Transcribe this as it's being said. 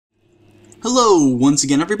Hello once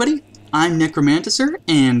again, everybody. I'm Necromanticer,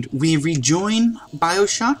 and we rejoin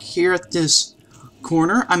Bioshock here at this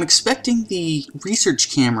corner. I'm expecting the research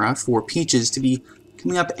camera for Peaches to be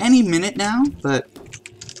coming up any minute now, but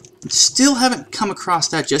still haven't come across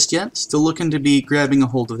that just yet. Still looking to be grabbing a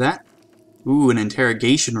hold of that. Ooh, an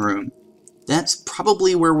interrogation room. That's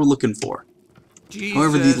probably where we're looking for.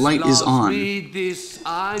 However, the light is on. This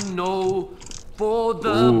I know, for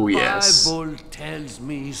the Bible tells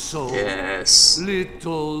me so. Yes.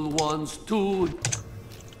 Little ones too.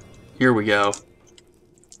 Here we go.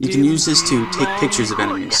 You can use this to take pictures of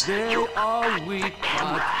enemies. They are weak,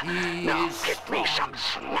 but he Now is get me some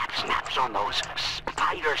snaps on those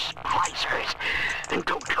spider splicers, and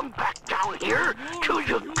don't come back down here till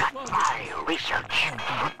you've got my research.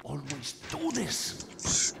 always do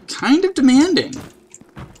this. Kind of demanding,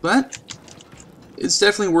 but it's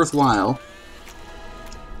definitely worthwhile.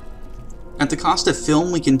 At the cost of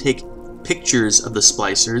film, we can take pictures of the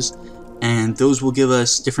splicers, and those will give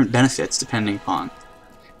us different benefits depending upon.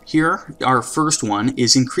 Here, our first one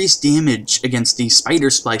is increased damage against the spider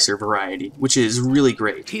splicer variety, which is really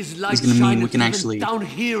great. It's going to mean we can actually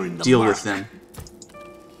deal with them.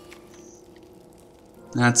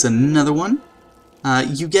 That's another one.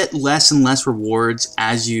 You get less and less rewards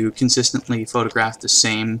as you consistently photograph the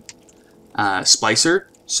same splicer,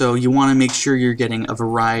 so you want to make sure you're getting a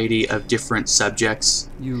variety of different subjects.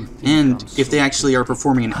 And if they actually are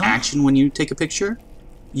performing an action when you take a picture,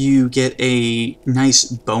 you get a nice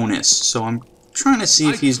bonus. So I'm trying to see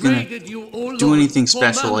if he's going to do anything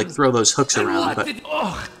special, like throw those hooks around, but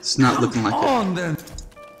it's not looking like it.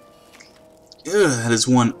 Ugh, that is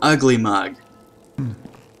one ugly mug.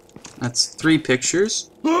 That's 3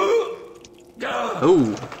 pictures.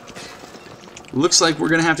 Oh. Looks like we're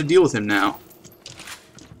going to have to deal with him now.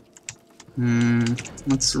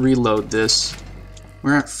 Let's reload this.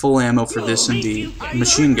 We're at full ammo for this and the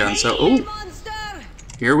machine gun, so... Oh!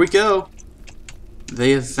 Here we go.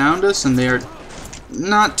 They have found us, and they are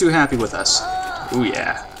not too happy with us. Oh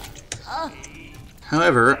yeah.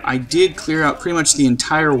 However, I did clear out pretty much the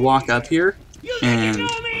entire walk up here, and...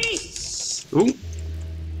 Oh!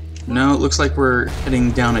 No, it looks like we're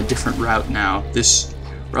heading down a different route now. This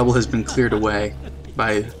rubble has been cleared away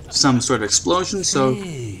by some sort of explosion, so...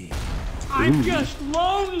 I'm just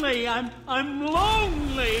lonely. I'm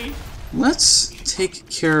lonely. Let's take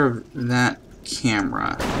care of that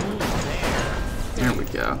camera. There we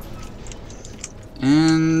go.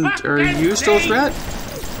 And are you still a threat?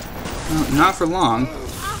 Well, not for long.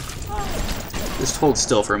 Just hold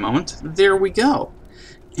still for a moment. There we go.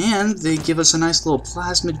 And they give us a nice little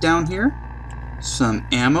plasmid down here. Some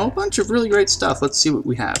ammo. A bunch of really great stuff. Let's see what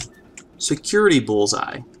we have. Security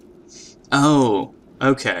bullseye. Oh,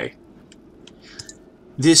 okay.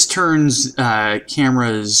 This turns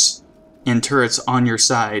cameras and turrets on your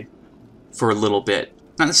side for a little bit.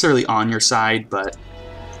 Not necessarily on your side, but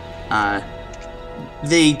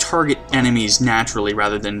they target enemies naturally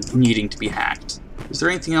rather than needing to be hacked. Is there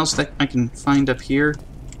anything else that I can find up here?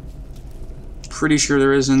 Pretty sure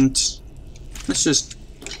there isn't. Let's just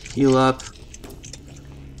heal up.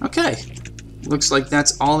 Okay. Looks like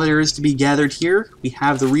that's all there is to be gathered here. We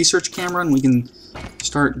have the research camera, and we can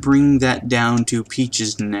start bringing that down to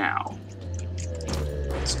Peaches now.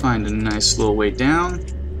 Let's find a nice little way down.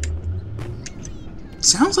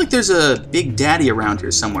 Sounds like there's a big daddy around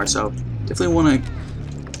here somewhere, so definitely want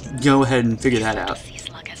to go ahead and figure that out. This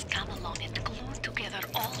slug has come along and glued together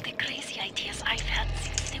all the crazy ideas I've had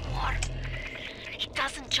since the war. It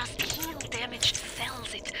doesn't just heal damaged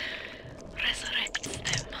cells, it resurrects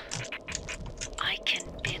them. I can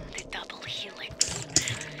bend the double helix.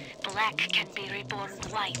 Black can be reborn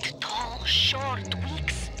white, tall, short, weak,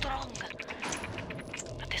 strong.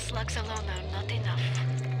 But the slugs alone are not enough.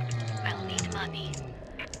 I'll need money.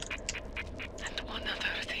 And one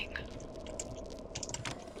other thing.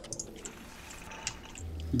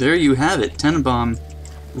 There you have it. Tenenbaum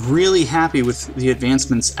really happy with the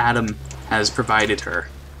advancements Adam has provided her.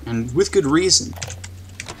 And with good reason.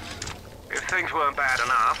 If things weren't bad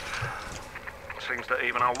enough, it seems that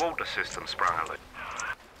even our water system sprung a leak.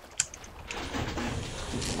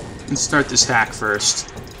 Let's start this hack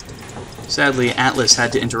first. Sadly, Atlas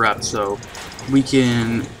had to interrupt, so we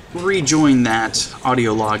can rejoin that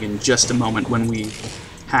audio log in just a moment when we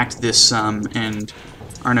hacked this and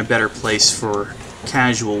are in a better place for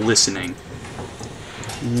casual listening.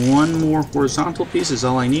 One more horizontal piece is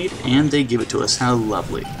all I need, and they give it to us. How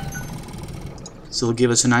lovely. So they'll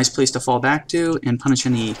give us a nice place to fall back to and punish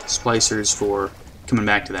any splicers for coming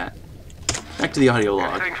back to that. Back to the audio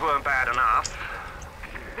log. If things weren't bad enough,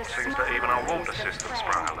 it seems that even our water system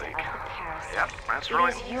sprung a leak. Yep, that's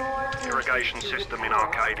right. The irrigation system in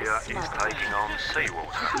Arcadia is taking on seawater.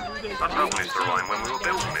 I told Mr. Ryan when we were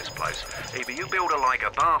building this place, either you build her like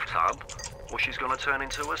a bathtub, or she's going to turn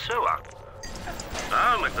into a sewer.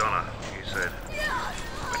 No, McDonough, he said.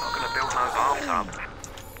 We're not going to build no bathtub.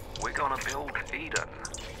 We're going to build Eden.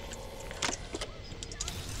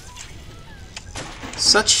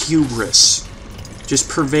 Such hubris just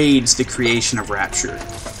pervades the creation of Rapture.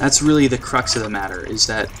 That's really the crux of the matter, is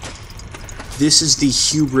that this is the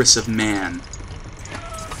hubris of man,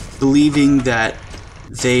 believing that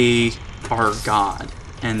they are God,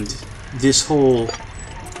 and this whole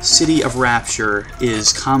city of Rapture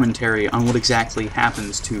is commentary on what exactly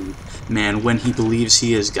happens to man when he believes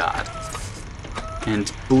he is God.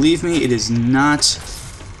 And believe me, it is not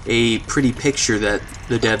a pretty picture that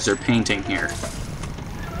the devs are painting here.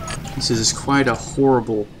 This is quite a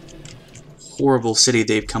horrible, horrible city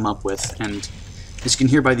they've come up with, and as you can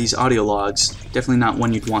hear by these audio logs, definitely not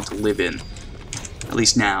one you'd want to live in. At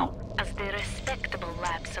least now. As the respectable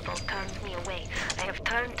lapsible turned me away, I have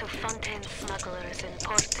turned to Fontaine's smugglers in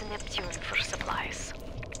Port Neptune for supplies.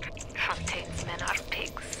 Fontaine's men are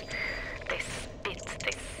pigs. They spit,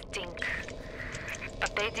 they stink.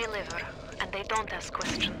 But they deliver, and they don't ask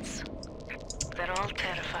questions. They're all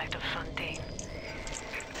terrified of Fontaine.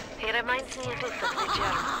 He reminds me a bit of the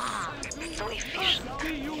Germans. So efficient.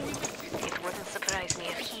 It wouldn't surprise me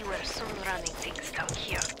if he were soon running things down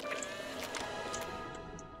here.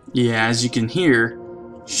 Yeah, as you can hear,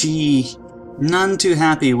 she none too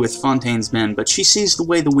happy with Fontaine's men, but she sees the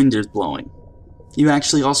way the wind is blowing. You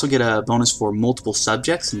actually also get a bonus for multiple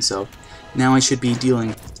subjects, and so now I should be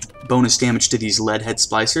dealing bonus damage to these leadhead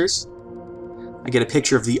splicers. I get a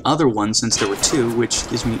picture of the other one since there were two, which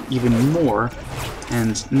gives me even more,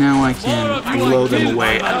 and now I can blow them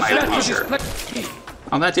away at my leisure.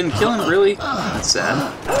 Oh, that didn't kill him, really? That's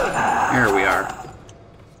sad. There we are.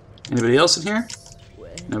 Anybody else in here?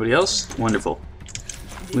 Nobody else? Wonderful.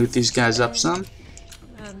 Loot these guys up some.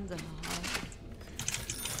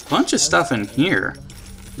 Bunch of stuff in here.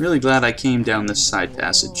 Really glad I came down this side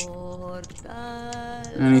passage.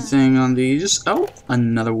 Anything on these? Oh,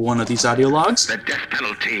 another one of these audio logs. The death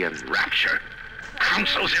penalty and Rapture.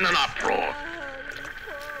 Council's in an uproar.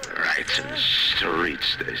 Riots in the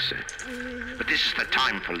streets, they say. But this is the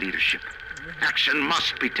time for leadership. Action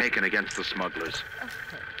must be taken against the smugglers.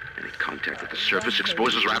 Any contact with the surface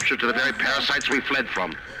exposes Rapture to the very parasites we fled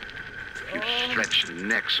from. A few stretched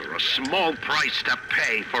necks or a small price to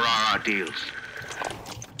pay for our ideals.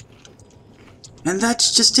 And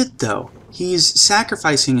that's just it, though. He's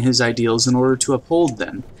sacrificing his ideals in order to uphold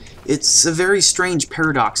them. It's a very strange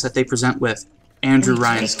paradox that they present with Andrew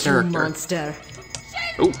Ryan's character. Monster.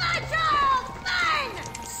 Oh.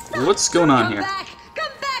 What's going on here?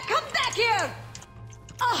 Come back here!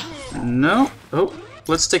 No. Oh,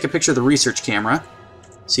 let's take a picture of the research camera.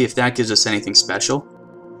 See if that gives us anything special.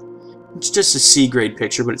 It's just a C-grade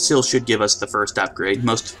picture, but it still should give us the first upgrade.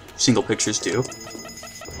 Most single pictures do.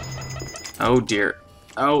 Oh dear.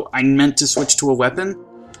 Oh, I meant to switch to a weapon.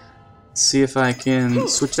 Let's see if I can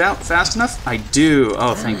switch it out fast enough. I do.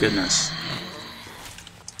 Oh, thank goodness.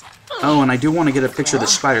 Oh, and I do want to get a picture of the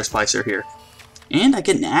spider splicer here. And I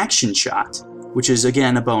get an action shot, which is,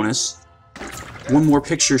 again, a bonus. One more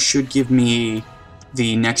picture should give me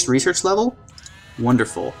the next research level.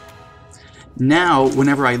 Wonderful. Now,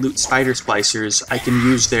 whenever I loot spider splicers, I can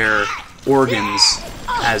use their organs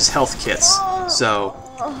as health kits. So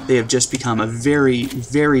they have just become a very,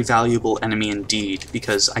 very valuable enemy indeed,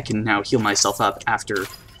 because I can now heal myself up after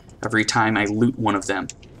every time I loot one of them.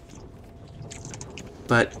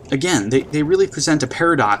 But again, they really present a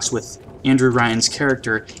paradox with Andrew Ryan's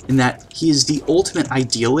character in that he is the ultimate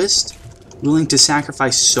idealist, willing to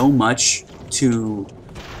sacrifice so much to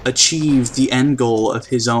achieve the end goal of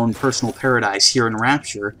his own personal paradise here in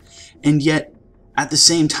Rapture, and yet at the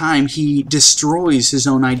same time he destroys his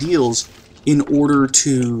own ideals in order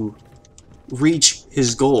to reach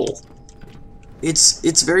his goal.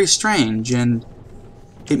 It's very strange, and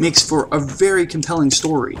it makes for a very compelling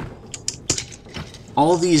story.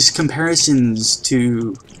 All these comparisons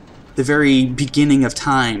to the very beginning of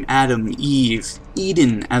time, Adam, Eve,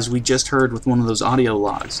 Eden, as we just heard with one of those audio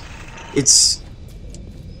logs. It's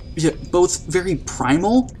both very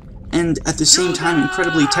primal and at the same time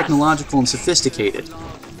incredibly technological and sophisticated.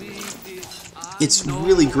 It's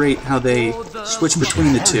really great how they switch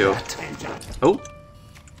between the two. Oh,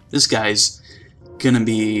 this guy's gonna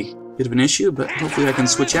be a bit of an issue, but hopefully I can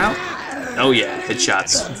switch out. Oh yeah,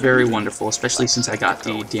 headshots. Very wonderful, especially since I got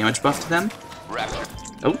the damage buff to them.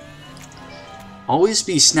 Oh. Always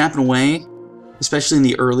be snapping away, especially in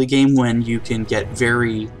the early game when you can get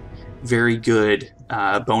very very good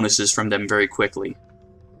bonuses from them very quickly.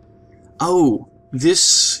 Oh,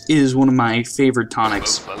 this is one of my favorite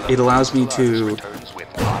tonics. It allows me to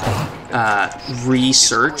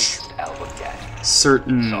research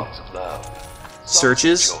certain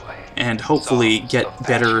searches and hopefully get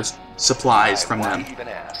better supplies from them.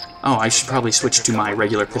 Oh, I should probably switch to my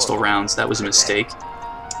regular pistol rounds. That was a mistake.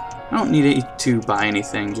 I don't need to buy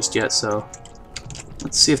anything just yet, so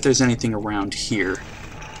let's see if there's anything around here.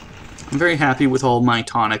 I'm very happy with all my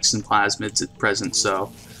tonics and plasmids at present,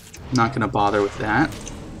 so I'm not going to bother with that.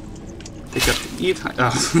 Pick up the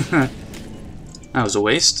oh. That was a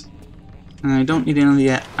waste. I don't need any of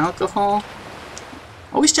the alcohol.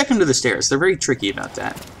 Always check under the stairs. They're very tricky about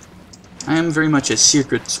that. I am very much a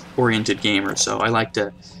secret-oriented gamer, so I like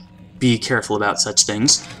to be careful about such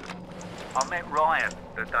things. I met Ryan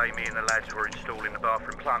the day me and the lads were installing the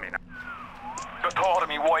bathroom plumbing. The thought of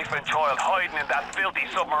me wife and child hiding in that filthy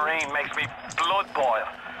submarine makes me blood boil.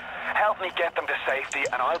 Help me get them to safety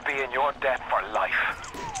and I'll be in your debt for life.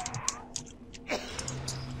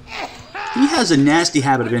 He has a nasty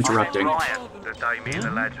habit of interrupting. I met Ryan the day me and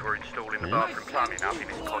the lads were installing the bathroom plumbing up in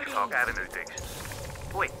his Posh Park Avenue digs.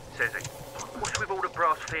 Wait, says he. What's with all the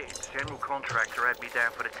brass fittings? General contractor had me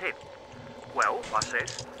down for the tip. Well, I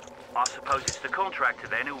says, I suppose it's the contractor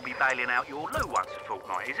then who will be bailing out your loo once a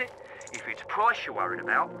fortnight, is it? If it's price you're worried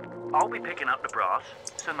about, I'll be picking up the brass,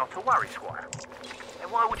 so not to worry, Squire.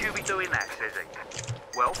 And why would you be doing that, says he?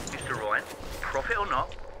 Well, Mr. Ryan, profit or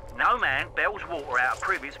not, no man bails water out of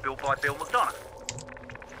privies built by Bill McDonough.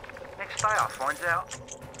 Next day I finds out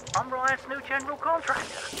I'm Ryan's new general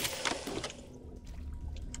contractor.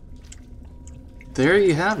 There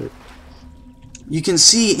you have it. You can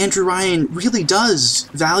see Andrew Ryan really does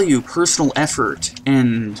value personal effort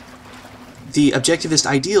and the objectivist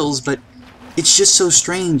ideals, but it's just so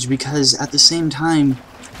strange because at the same time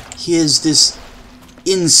he is this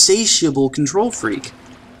insatiable control freak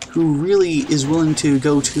who really is willing to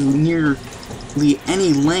go to nearly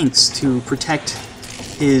any lengths to protect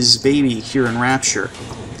his baby here in Rapture.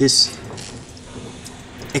 This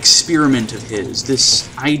experiment of his, this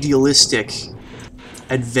idealistic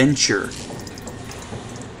adventure.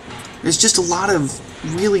 There's just a lot of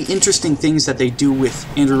really interesting things that they do with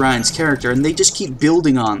Andrew Ryan's character, and they just keep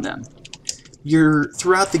building on them. You're,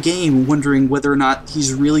 throughout the game, wondering whether or not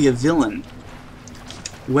he's really a villain.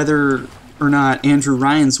 Whether or not Andrew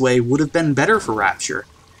Ryan's way would have been better for Rapture.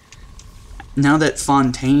 Now that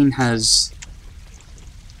Fontaine has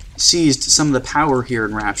seized some of the power here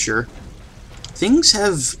in Rapture, things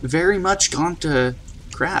have very much gone to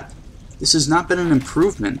crap. This has not been an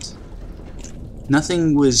improvement.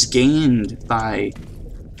 Nothing was gained by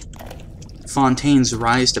Fontaine's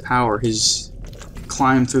rise to power, his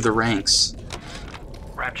climb through the ranks.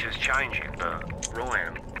 Rapture's changing, but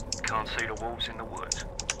Ryan can't see the wolves in the woods.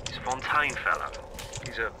 This Fontaine fella,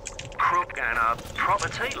 he's a crook and a proper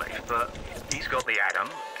tea leaf, but he's got the atom,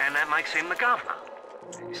 and that makes him the governor.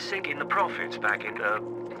 He's sinking the profits back into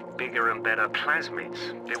bigger and better plasmids,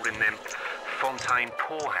 building them Fontaine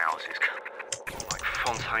poorhouses, like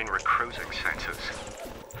Fontaine recruiting centres.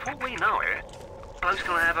 Before we know it, bloke's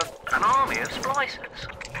gonna have an army of splicers.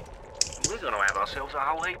 We're gonna have ourselves a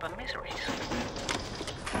whole heap of miseries.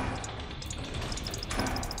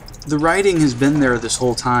 The writing has been there this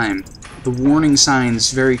whole time. The warning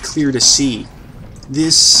signs very clear to see.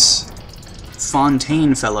 This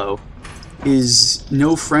Fontaine fellow is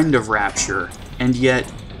no friend of Rapture, and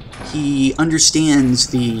yet he understands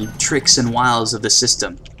the tricks and wiles of the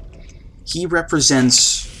system. He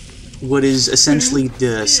represents what is essentially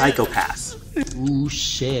the psychopath, Who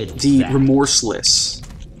said the that? remorseless,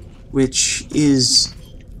 which is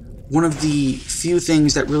one of the few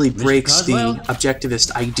things that really breaks the Coswell?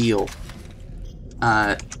 objectivist ideal.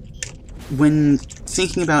 When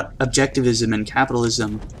thinking about objectivism and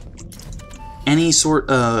capitalism, any sort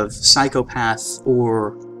of psychopath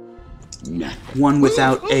or one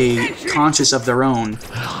without a conscience of their own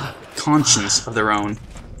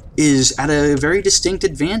is at a very distinct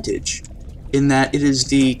advantage, in that it is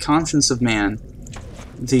the conscience of man,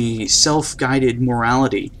 the self-guided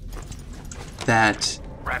morality that...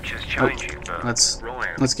 Rapture's changing, but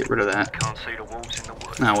let's get rid of that. can't see the wolves in the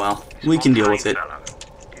woods. Oh well, we can deal with it.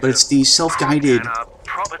 But it's the self-guided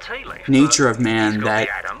nature of man that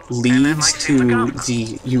leads to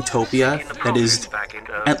the utopia that is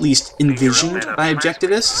at least envisioned by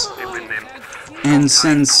objectivists. And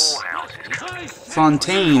since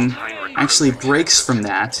Fontaine actually breaks from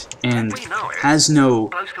that and has no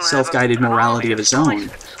self-guided morality of his own,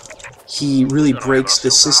 he really breaks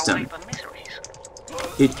the system.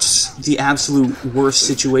 It's the absolute worst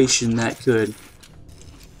situation that could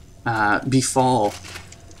befall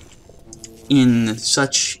in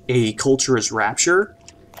such a culture as Rapture,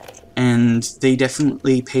 and they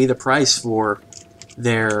definitely pay the price for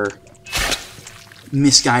their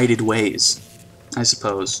misguided ways, I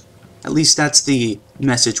suppose. At least that's the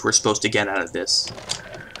message we're supposed to get out of this.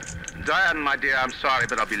 Diane, my dear, I'm sorry,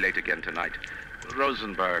 but I'll be late again tonight.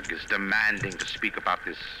 Rosenberg is demanding to speak about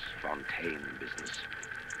this Fontaine business.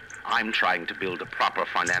 I'm trying to build a proper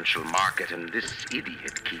financial market, and this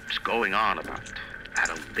idiot keeps going on about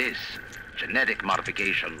this, genetic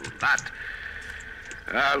modification, that.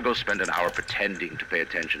 I'll go spend an hour pretending to pay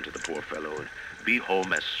attention to the poor fellow and be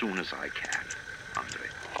home as soon as I can. Andre.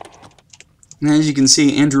 As you can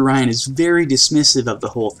see, Andrew Ryan is very dismissive of the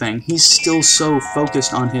whole thing. He's still so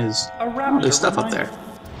focused on his... Oh, there's stuff up there.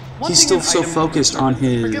 He's still so focused on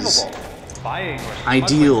his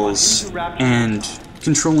ideals and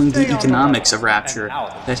controlling the economics of Rapture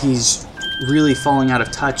that he's really falling out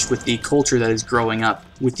of touch with the culture that is growing up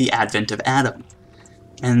with the advent of Adam.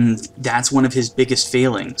 And that's one of his biggest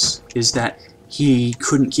failings, is that he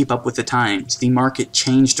couldn't keep up with the times. The market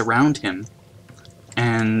changed around him,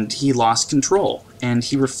 and he lost control, and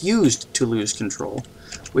he refused to lose control,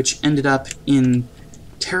 which ended up in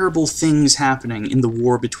terrible things happening in the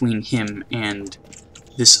war between him and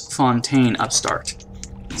this Fontaine upstart.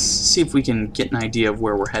 Let's see if we can get an idea of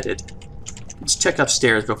where we're headed. Let's check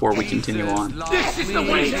upstairs before we continue on. This is the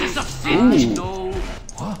way to Ooh.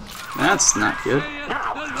 That's not good.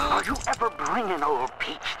 Now, are you ever bringing old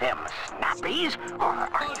Peach them snappies, or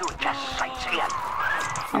are you just sightseeing?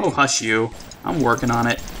 Oh, hush you. I'm working on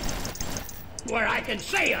it. where I can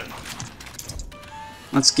see them.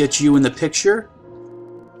 Let's get you in the picture.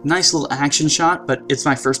 Nice little action shot, but it's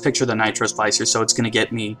my first picture of the Nitro Splicer, so it's going to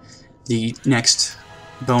get me the next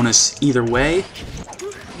bonus either way.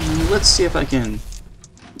 Let's see if I can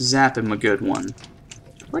zap him a good one.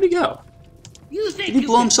 Where'd he go? You think Did he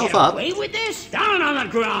blow himself up? Away with this? Down on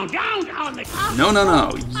the ground, down on the ground. No, no,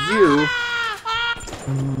 no. You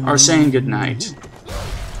are saying goodnight.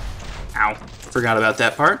 Ow. Forgot about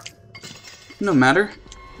that part. No matter.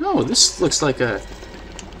 Oh, this looks like a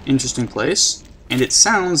interesting place. And it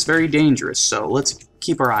sounds very dangerous, so let's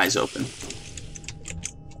keep our eyes open.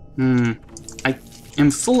 I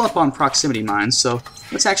am full up on proximity mines, so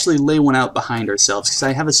let's actually lay one out behind ourselves, because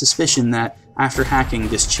I have a suspicion that after hacking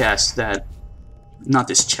this chest, that... not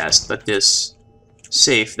this chest, but this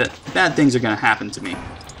safe, that bad things are going to happen to me.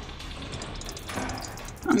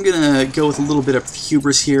 I'm going to go with a little bit of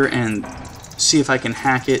hubris here and see if I can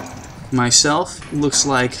hack it myself. Looks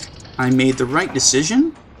like I made the right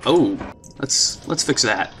decision. Oh, let's fix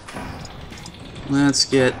that. Let's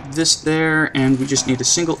get this there, and we just need a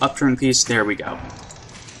single upturn piece. There we go.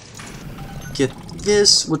 Get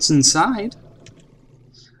this. What's inside?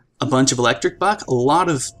 A bunch of electric buck, a lot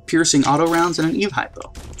of piercing auto rounds, and an Eve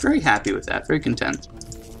hypo. Very happy with that. Very content.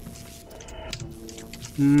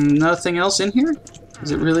 Nothing else in here? Is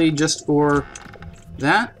it really just for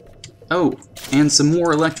that? Oh, and some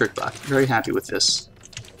more electric buck. Very happy with this.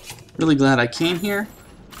 Really glad I came here.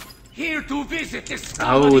 Here to visit this.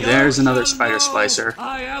 Oh, there's another spider splicer.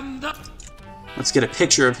 I am the Let's get a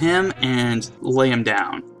picture of him and lay him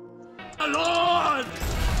down. Lord.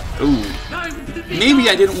 Ooh. Maybe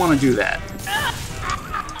I didn't want to do that.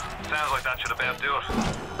 Sounds like that should about do it.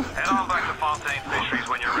 Head on back to Fontaine Fisheries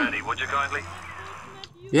when you're ready, would you kindly?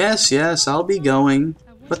 Yes, yes, I'll be going.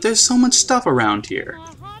 But there's so much stuff around here.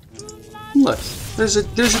 Look, there's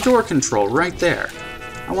a door control right there.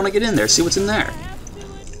 I want to get in there, see what's in there.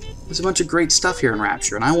 There's a bunch of great stuff here in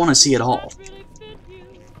Rapture, and I want to see it all.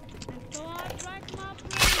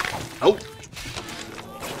 Oh!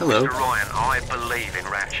 Hello. Mr. Ryan, I believe in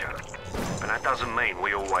Rapture, but that doesn't mean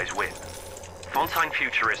we always win. Fontaine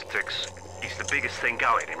Futuristics is the biggest thing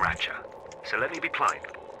going in Rapture. So let me be plain.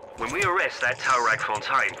 When we arrest that Torag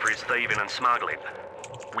Fontaine for his thieving and smuggling,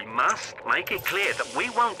 we must make it clear that we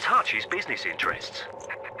won't touch his business interests.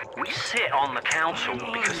 We sit on the council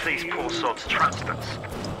because these poor sods trust us,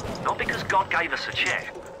 not because God gave us a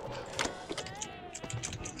chair.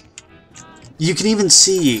 You can even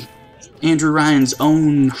see Andrew Ryan's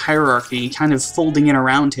own hierarchy kind of folding in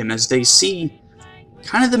around him as they see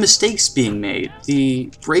kind of the mistakes being made,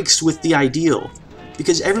 the breaks with the ideal.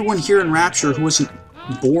 Because everyone here in Rapture who wasn't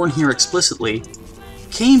born here explicitly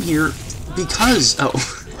came here because... oh,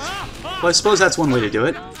 well, I suppose that's one way to do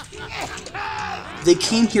it. They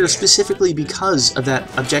came here specifically because of that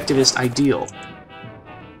objectivist ideal.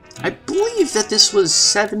 I believe that this was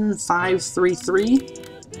 7533.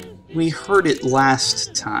 We heard it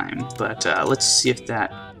last time, but let's see if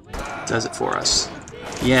that does it for us.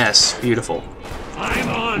 Yes, beautiful. I'm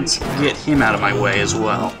on. Let's get him out of my way as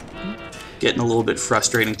well. getting a little bit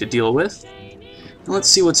frustrating to deal with. And let's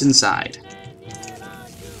see what's inside.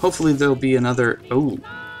 Hopefully there'll be another... Oh.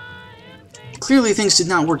 Clearly things did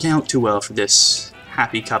not work out too well for this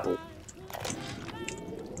happy couple.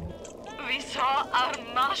 We saw our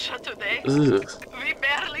Masha today. Ugh. We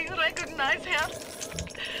barely recognize her.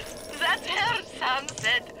 That's her, Sam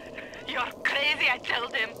said. You're crazy, I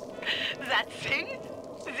told him. That thing?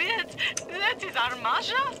 That is our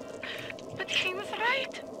Masha? But he was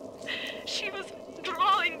right. She was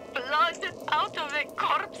drawing blood out of a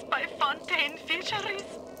corpse by Fontaine Fisheries.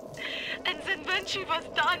 And then when she was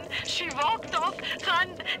done, she walked off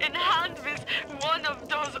hand in hand with one of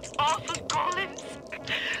those awful golems.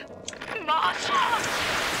 Masha!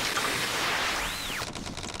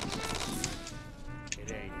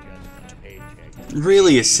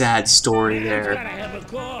 Really a sad story there.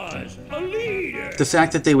 The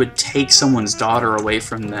fact that they would take someone's daughter away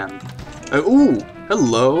from them. Ooh,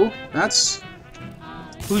 hello. That's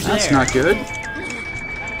not good.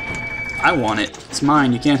 I want it. It's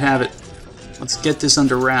mine. You can't have it. Let's get this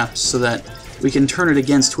under wraps so that we can turn it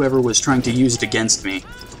against whoever was trying to use it against me.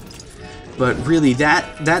 But really,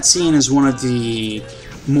 that scene is one of the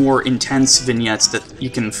more intense vignettes that you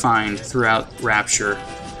can find throughout Rapture.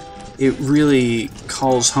 It really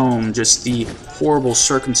calls home just the horrible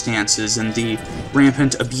circumstances and the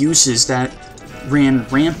rampant abuses that ran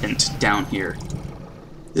rampant down here.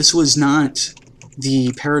 This was not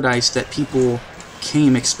the paradise that people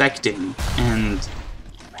came expecting, and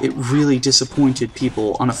it really disappointed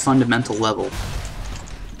people on a fundamental level.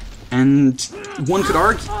 And one could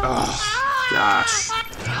argue... Oh, gosh.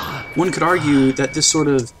 One could argue that this sort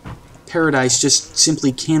of paradise just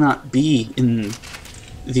simply cannot be in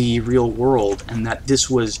the real world, and that this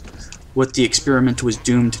was what the experiment was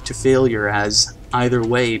doomed to failure as either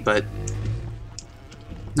way, but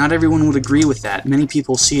not everyone would agree with that. Many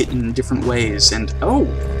people see it in different ways, and oh,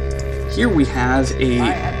 here we have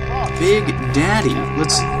a Big Daddy.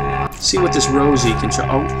 Let's see what this Rosie can show.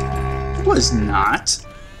 Oh, it was not.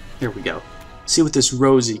 Here we go. See what this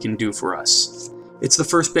Rosie can do for us. It's the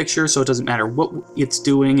first picture, so it doesn't matter what it's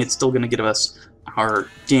doing, it's still going to give us our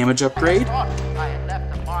damage upgrade.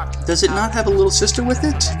 Does it not have a little sister with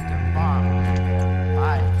it?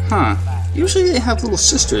 Huh. Usually they have little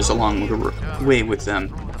sisters along the way with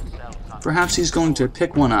them. Perhaps he's going to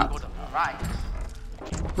pick one up.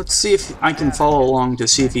 Let's see if I can follow along to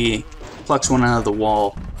see if he plucks one out of the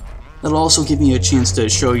wall. That'll also give me a chance to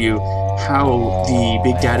show you how the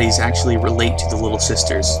Big Daddies actually relate to the little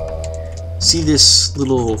sisters. See this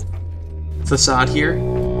little facade here?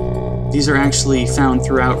 These are actually found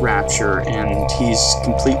throughout Rapture, and he's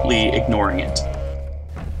completely ignoring it.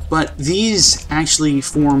 But these actually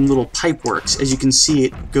form little pipeworks. As you can see,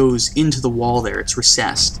 it goes into the wall there. It's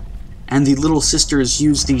recessed. And the little sisters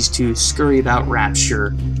use these to scurry about Rapture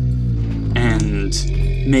and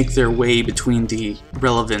make their way between the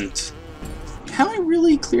relevant... Have I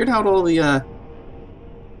really cleared out all the,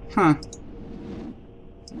 Huh.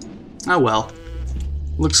 Oh well.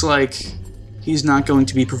 Looks like he's not going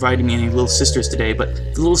to be providing me any little sisters today, but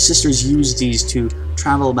the little sisters use these to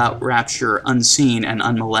travel about Rapture unseen and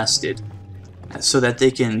unmolested, so that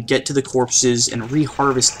they can get to the corpses and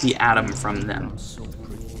reharvest the Atom from them.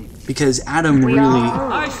 Because Atom really...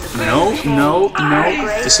 No.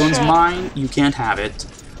 This one's mine. You can't have it.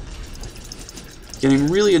 Getting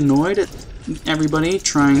really annoyed at everybody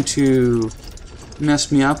trying to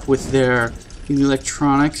mess me up with their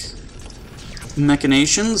electronic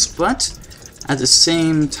machinations, but at the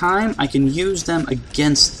same time, I can use them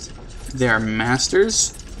against their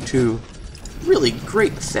masters to really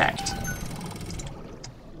great effect.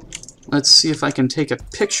 Let's see if I can take a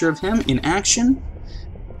picture of him in action.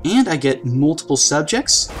 And I get multiple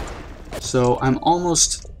subjects, so I'm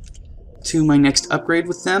almost to my next upgrade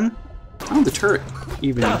with them. Oh, the turret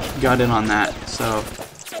even got in on that, so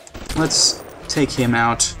let's take him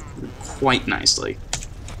out quite nicely.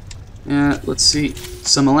 Let's see,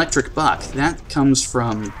 some electric buck. That comes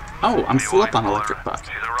from... Oh, I'm full up on electric buck.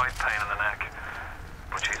 She's a right pain in the neck,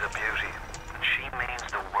 but she's a beauty, and she means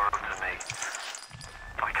the world to me.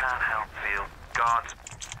 I can't help feel God's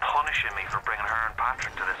punishing me for bringing her and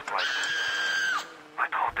Patrick to this place. I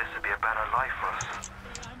thought this would be a better life for us.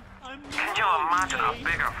 Can you imagine a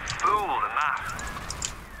bigger fool than that?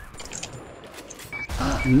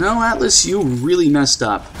 No, Atlas, you really messed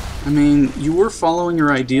up. I mean, you were following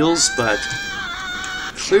your ideals, but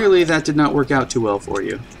clearly that did not work out too well for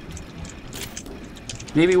you.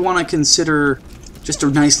 Maybe want to consider just a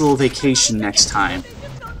nice little vacation next time.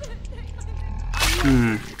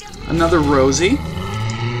 Another Rosie.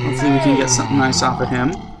 Hopefully we can get something nice off of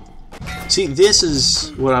him. See, this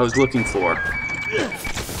is what I was looking for.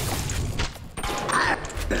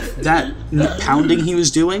 That pounding he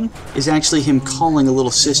was doing is actually him calling a little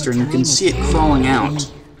sister, and you can see it crawling out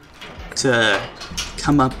to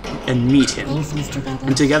come up and meet him.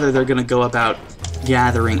 And together they're going to go about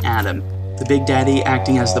gathering Adam. The Big Daddy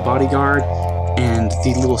acting as the bodyguard, and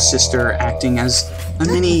the little sister acting as a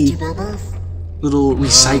mini little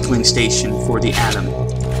recycling station for the Adam.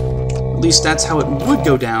 At least that's how it would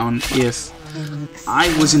go down if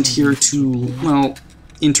I wasn't here to, well,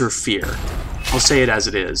 interfere. I'll say it as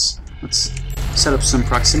it is. Let's set up some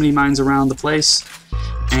proximity mines around the place.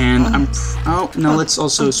 And oh, no, let's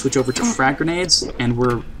also switch over to frag grenades, and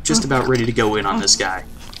we're just about ready to go in on this guy.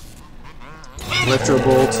 Electro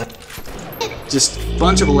bolt. Just a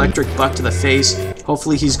bunch of electric butt to the face.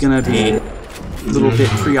 Hopefully he's gonna be a little bit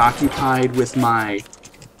preoccupied with my...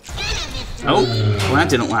 Oh, well that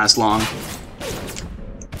didn't last long.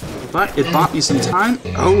 But it bought me some time.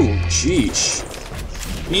 Oh, jeez.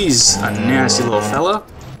 He's a nasty little fella.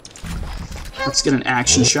 Let's get an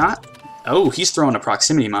action shot. Oh, he's throwing a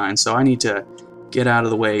proximity mine, so I need to get out of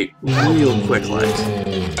the way real quick, like.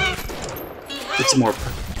 Get some more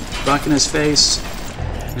buck in his face.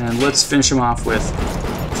 And let's finish him off with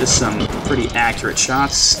just some pretty accurate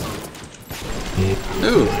shots.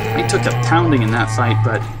 Ooh, I took a pounding in that fight,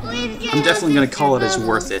 but I'm definitely going to call it as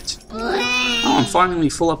worth it. Oh, I'm finally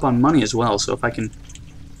full up on money as well, so if I can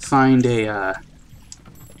find a...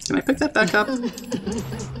 Can I pick that back up? What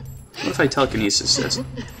if I telekinesis this?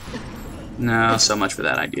 No, so much for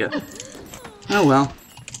that idea. Oh well.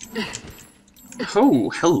 Oh,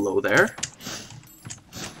 hello there.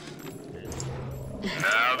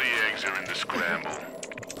 Now the eggs are in the scramble.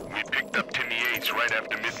 We picked up Timmy Yates right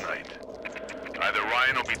after midnight. Either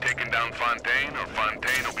Ryan will be taking down Fontaine, or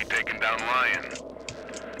Fontaine will be taking down Ryan.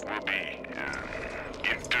 We'll be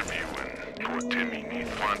interviewing poor Timmy near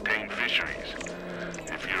Fontaine Fisheries.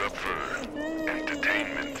 If you're up for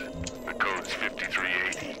entertainment, the code's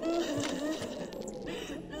 5380.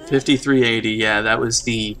 5380, yeah, that was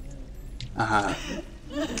the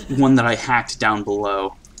one that I hacked down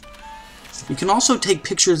below. You can also take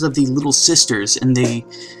pictures of the little sisters, and the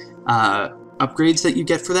upgrades that you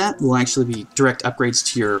get for that will actually be direct upgrades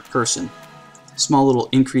to your person. Small little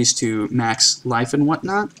increase to max life and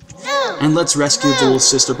whatnot. And let's rescue the little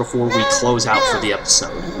sister before we close out for the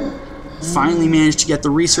episode. Finally managed to get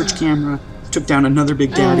the research camera. Took down another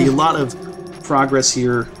Big Daddy. A lot of progress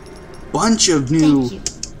here. Bunch of new...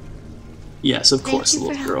 Yes, of course, the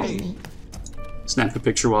little girl. Snap a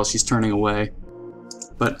picture while she's turning away.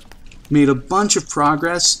 But made a bunch of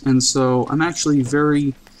progress, and so I'm actually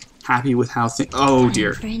very happy with how things... Oh,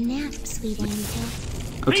 dear.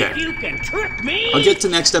 Okay. I'll get to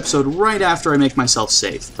next episode right after I make myself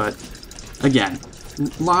safe, but again,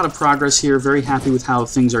 a lot of progress here. Very happy with how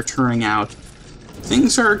things are turning out.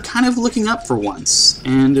 Things are kind of looking up for once,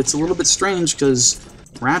 and it's a little bit strange because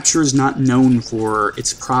Rapture is not known for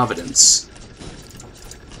its providence.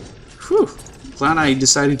 Whew. Glad I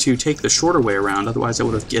decided to take the shorter way around, otherwise I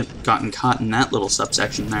would have gotten caught in that little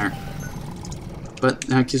subsection there. But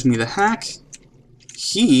that gives me the hack.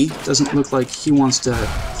 He doesn't look like he wants to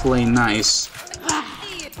play nice.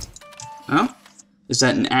 Oh? Is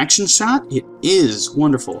that an action shot? It is.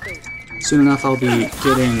 Wonderful. Soon enough I'll be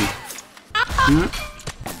getting...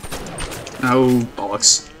 Oh,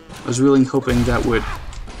 bollocks. I was really hoping that would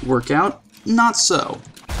work out. Not so.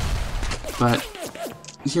 But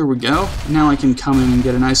here we go. Now I can come in and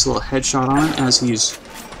get a nice little headshot on it as he's...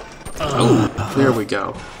 Oh, there we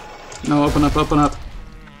go. No, open up, open up.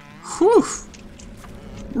 Whew.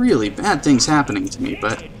 Really bad things happening to me,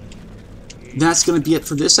 but that's going to be it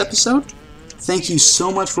for this episode. Thank you so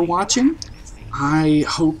much for watching. I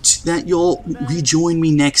hoped that you'll rejoin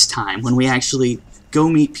me next time when we actually go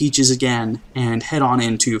meet Peaches again and head on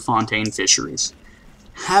into Fontaine Fisheries.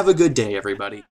 Have a good day, everybody.